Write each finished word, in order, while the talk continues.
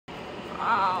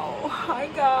Ow, hi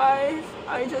guys.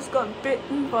 I just got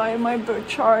bitten by my bird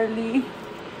Charlie.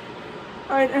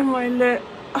 Right in my lip.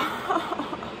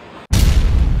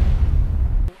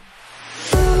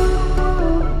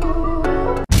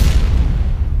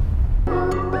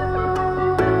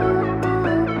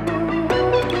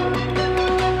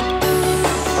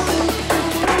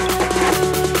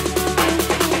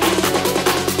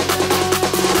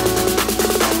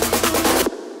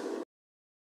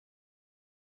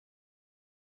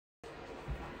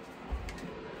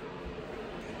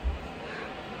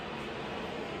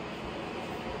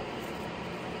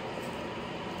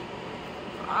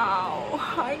 Ow,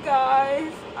 hi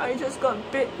guys. I just got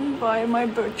bitten by my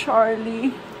bird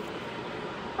Charlie.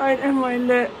 Right in my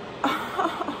lip.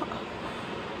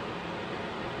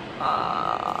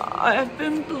 I've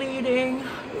been bleeding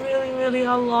really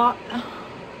a lot.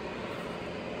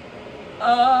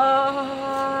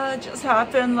 Just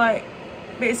happened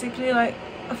basically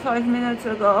 5 minutes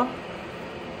ago.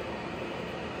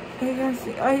 You can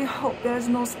see, I hope there's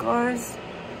no scars.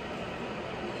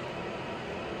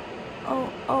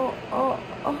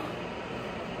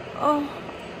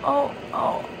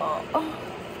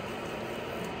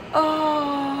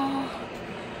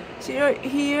 See right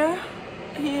here,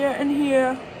 here and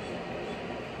here.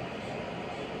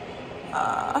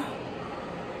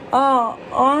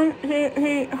 On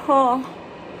here.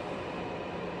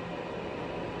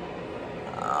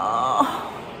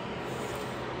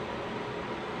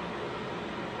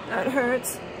 That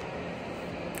hurts.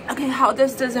 Okay, how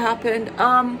does this happen?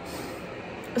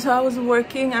 So I was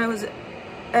working, I was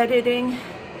editing.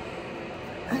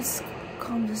 Let's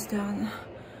calm this down.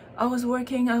 I was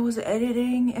working, I was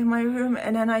editing in my room,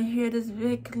 and then I hear this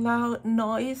big loud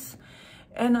noise,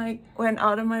 and I went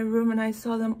out of my room and I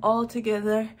saw them all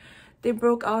together. They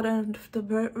broke out of the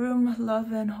bird room,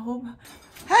 Love and Hope.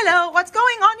 Hello, what's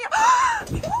going on here?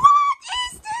 What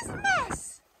is this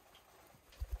mess?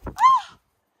 Oh.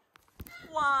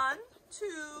 1, 2,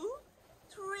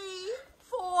 3,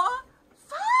 4,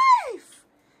 5.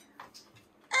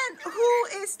 And who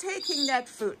is taking that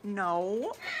food?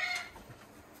 No.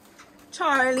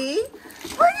 Charlie.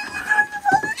 What are you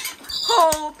doing?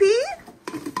 Hoppy.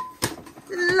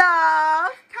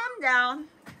 Love. Calm down.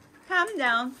 Calm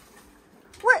down.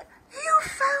 What? You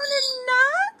found a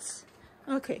nut?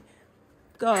 Okay.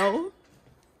 Go.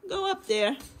 Go up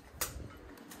there.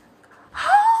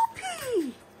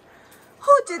 Hoppy.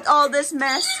 Who did all this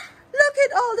mess? Look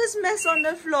at all this mess on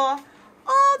the floor.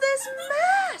 All this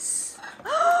mess.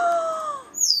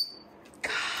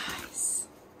 Guys.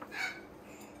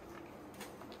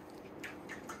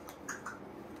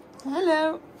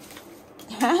 Hello.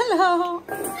 Hello.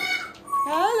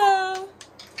 Hello.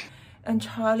 And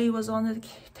Charlie was on the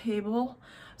table.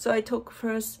 So I took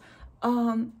first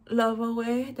Love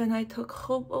away. Then I took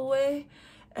Hope away.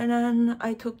 And then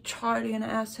I took Charlie and I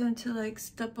asked him to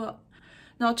step up.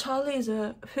 Now Charlie is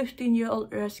a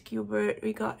 15-year-old rescue bird.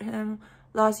 We got him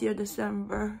last year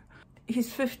December.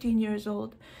 He's 15 years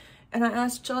old. And I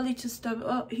asked Charlie to step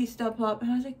up. He stepped up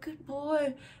and I was like, good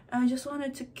boy. And I just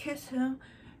wanted to kiss him.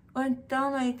 Went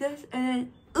down like this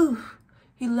and then,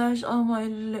 he lashed on my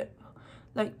lip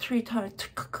 3 times.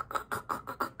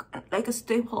 Like a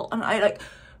staple. And I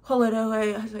pull it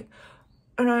away. I was like,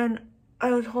 and then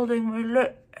I was holding my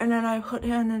lip and then I put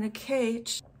him in a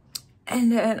cage.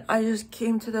 And then I just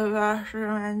came to the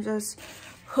bathroom and just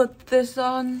put this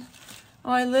on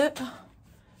my lip.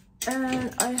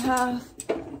 And I have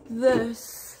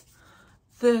this,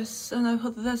 and I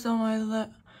put this on my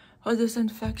lip for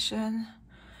disinfection.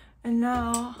 And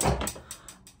now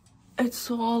it's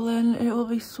swollen. It will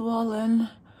be swollen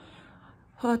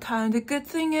for a time. The good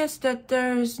thing is that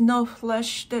there is no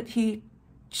flesh that he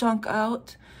chunk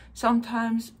out.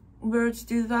 Sometimes birds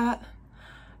do that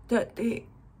they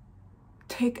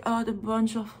take out a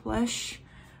bunch of flesh,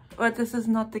 but this is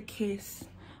not the case.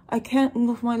 I can't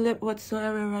move my lip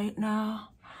whatsoever right now.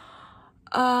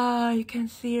 You can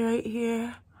see right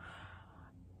here.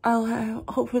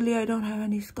 Hopefully I don't have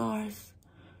any scars.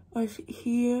 But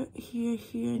here,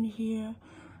 and here.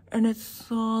 And it's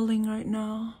swelling right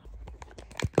now.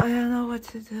 I don't know what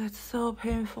to do. It's so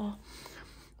painful.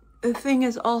 The thing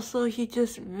is also, he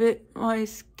just bit my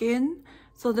skin.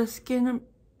 So the skin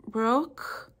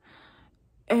broke.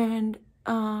 And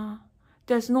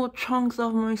there's no chunks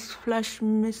of my flesh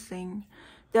missing.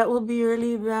 That will be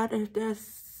really bad if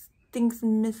there's things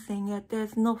missing. If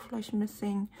there's no flesh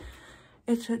missing,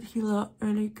 it should heal up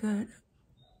really good.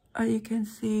 You can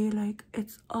see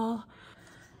it's all.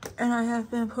 And I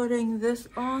have been putting this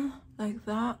on like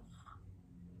that.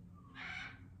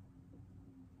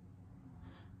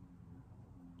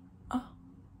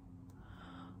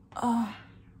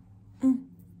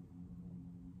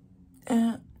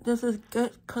 And this is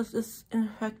good because it's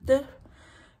infected.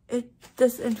 It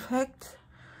disinfects.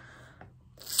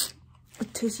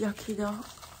 It tastes yucky though.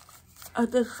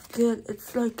 That's good.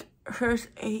 It's like first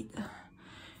aid.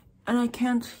 And I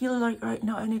can't feel like right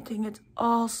now anything. It's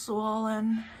all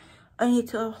swollen. I need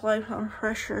to apply some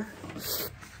pressure.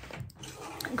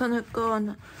 I'm gonna go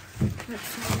on. Let's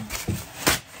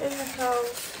see. In the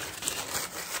house.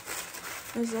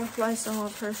 Let's apply some more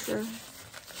pressure.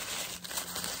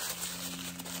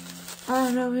 I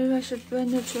don't know, maybe I should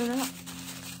bandage it up.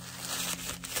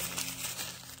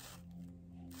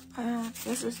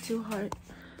 This is too hard.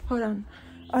 Hold on.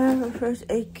 I have a first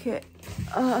aid kit.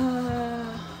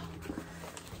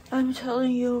 I'm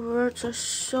telling you, words are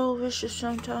so vicious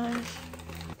sometimes.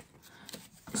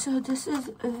 So this is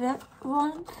a wet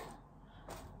wand.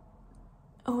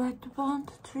 A wet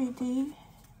wand 3D.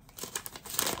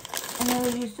 And I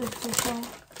will use this before.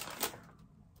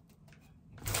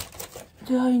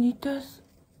 Do I need this?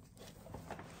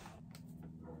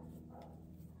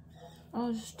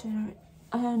 I'll just tear it.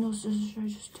 I have no scissors, I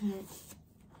just tear it.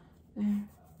 There.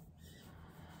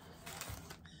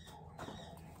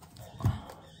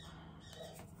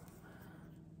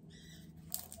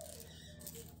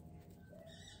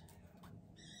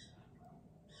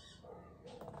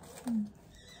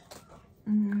 I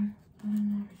don't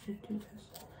know if I should do this.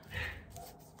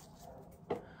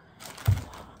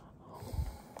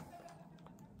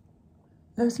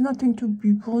 There's nothing to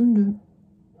be bonded.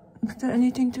 Is there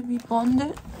anything to be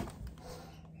bonded?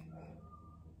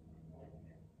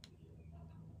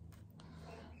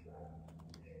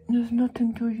 There's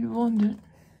nothing to be bonded.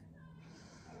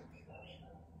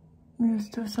 Is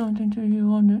there something to be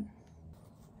bonded?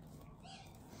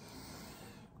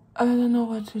 I don't know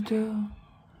what to do.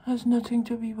 There's nothing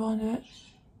to be bonded.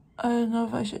 I don't know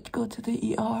if I should go to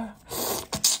the ER.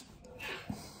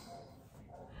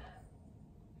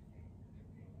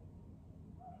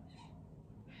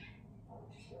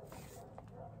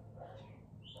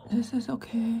 This is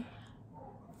okay.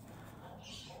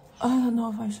 I don't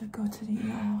know if I should go to the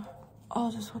ER.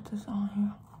 I'll just put this on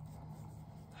here.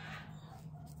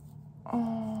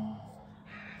 Oh.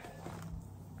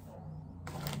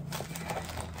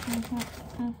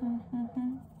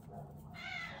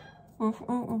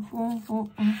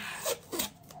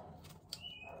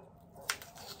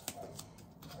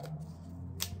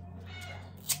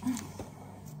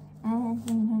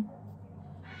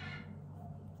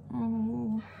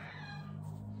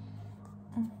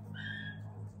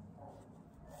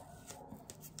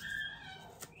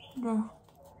 No.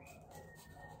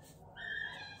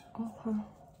 Okay.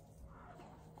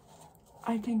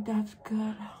 I think that's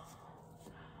good.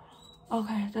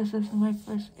 Okay, this is my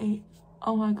first aid.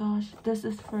 Oh my gosh, this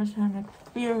is first-hand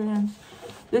experience.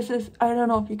 This is, I don't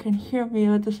know if you can hear me,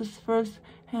 but this is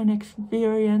first-hand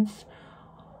experience.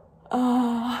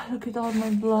 Look at all my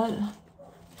blood.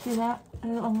 See that?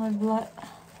 Look at all my blood.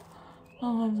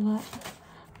 All my blood.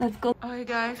 Let's go. Alright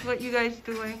guys, what you guys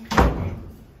doing?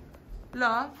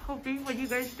 Love, Hopi, what you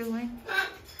guys doing?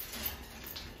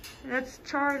 That's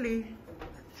Charlie.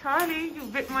 Charlie, you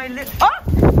bit my lip. Oh!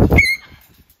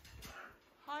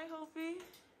 Hi, Hopi.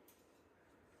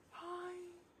 Hi.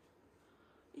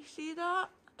 You see that?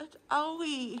 It's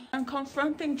Owie. I'm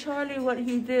confronting Charlie what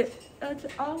he did. That's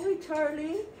Owie,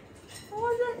 Charlie. It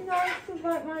wasn't nice to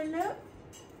bite my lip.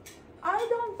 I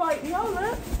don't bite your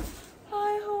lip.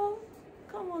 Hi, Ho.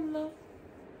 Come on, love.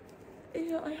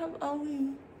 Yeah, I have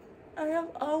Owie. I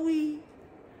have Owie.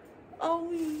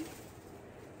 Owie.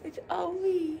 It's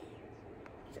Owie.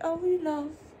 It's Owie,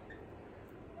 love.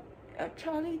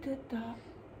 Charlie did that.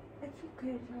 It's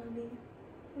okay, Charlie.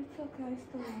 It's okay, I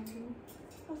still love you.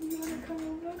 Oh, you wanna come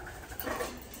over?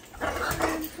 You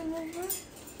wanna come over? It's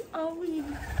Owie.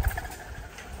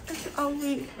 It's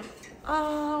Owie.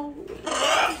 Oh.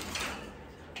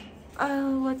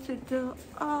 Oh, what to do?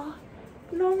 Oh,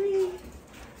 Mommy.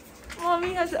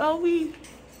 Mommy has Owie.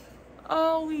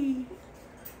 Owie.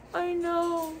 I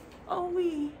know.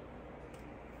 Owie.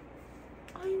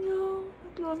 I know.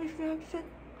 Look, Mommy's reaction.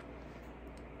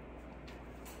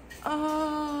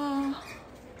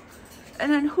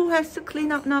 And then who has to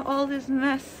clean up now all this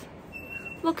mess?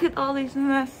 Look at all this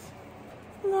mess.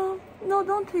 No, no,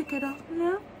 don't take it off.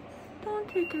 Yeah? Don't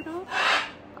take it off.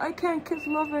 I can't kiss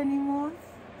Love anymore.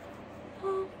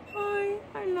 Oh, hi.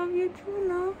 I love you too,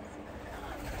 love.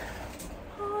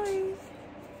 Hi.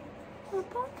 Oh,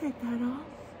 don't take that off.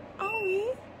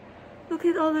 Owie. Look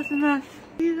at all this mess.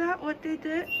 See that, what they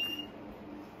did?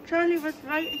 Charlie was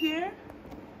right here.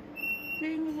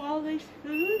 Playing with all this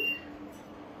food.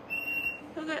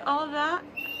 Look at all that.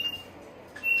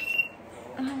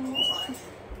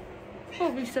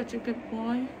 Hobie's such a good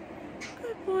boy.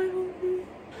 Good boy, Hobie.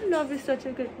 Love is such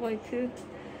a good boy too.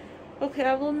 Okay,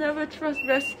 I will never trust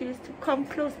rescues to come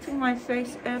close to my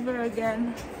face ever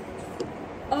again.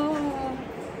 Oh.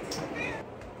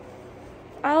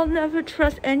 I'll never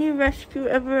trust any rescue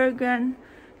ever again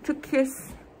to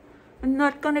kiss. I'm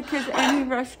not gonna kiss any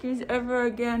rescues ever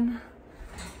again.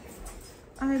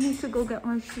 I need to go get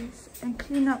my shoes and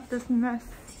clean up this mess.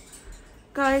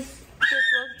 Guys, this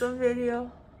was the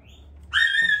video.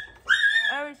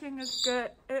 Everything is good.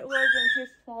 It wasn't his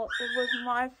fault. It was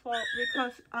my fault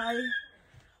because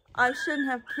I shouldn't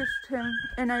have kissed him,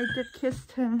 and I did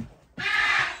kiss him.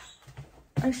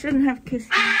 I shouldn't have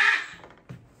kissed him.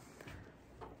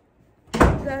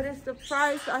 That is the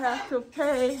price I have to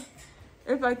pay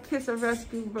if I kiss a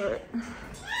rescue bird.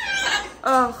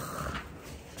 Ugh.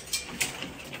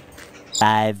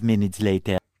 5 minutes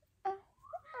later.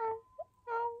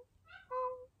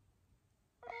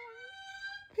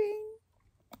 Pain.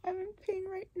 I'm in pain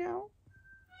right now.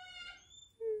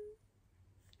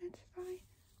 It's fine.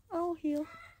 I'll heal.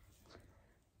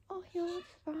 I'll heal.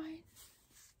 It's fine.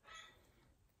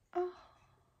 Oh.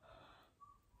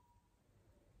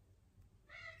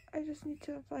 I just need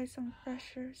to apply some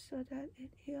pressure so that it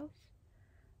heals.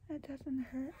 It doesn't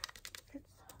hurt.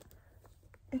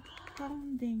 It's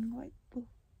pounding like boop,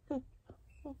 boop,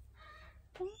 boop.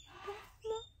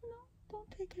 Don't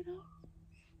take it off.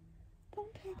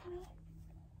 Don't take it off.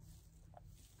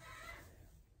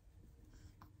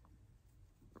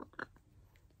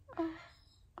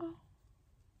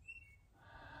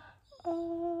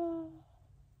 Oh.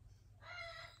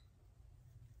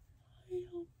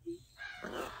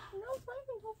 No,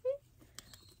 Hobie.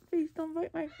 Please don't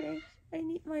bite my face. I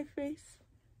need my face.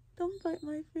 Don't bite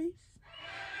my face.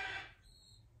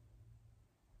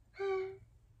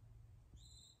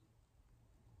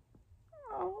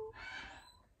 Oh.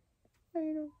 I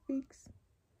know beaks.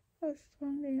 How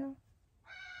strong they are.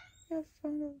 How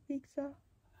strong those beaks are.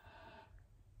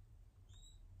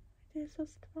 They're so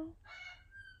strong.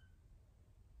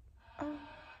 Oh.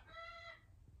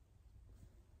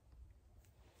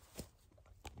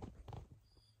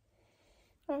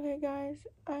 Okay guys,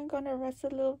 I'm gonna rest a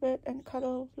little bit and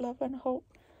cuddle, love and hope.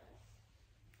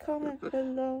 Comment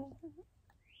below.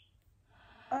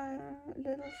 I'm a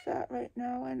little sad right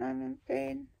now and I'm in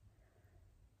pain.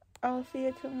 I'll see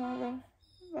you tomorrow.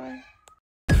 Bye.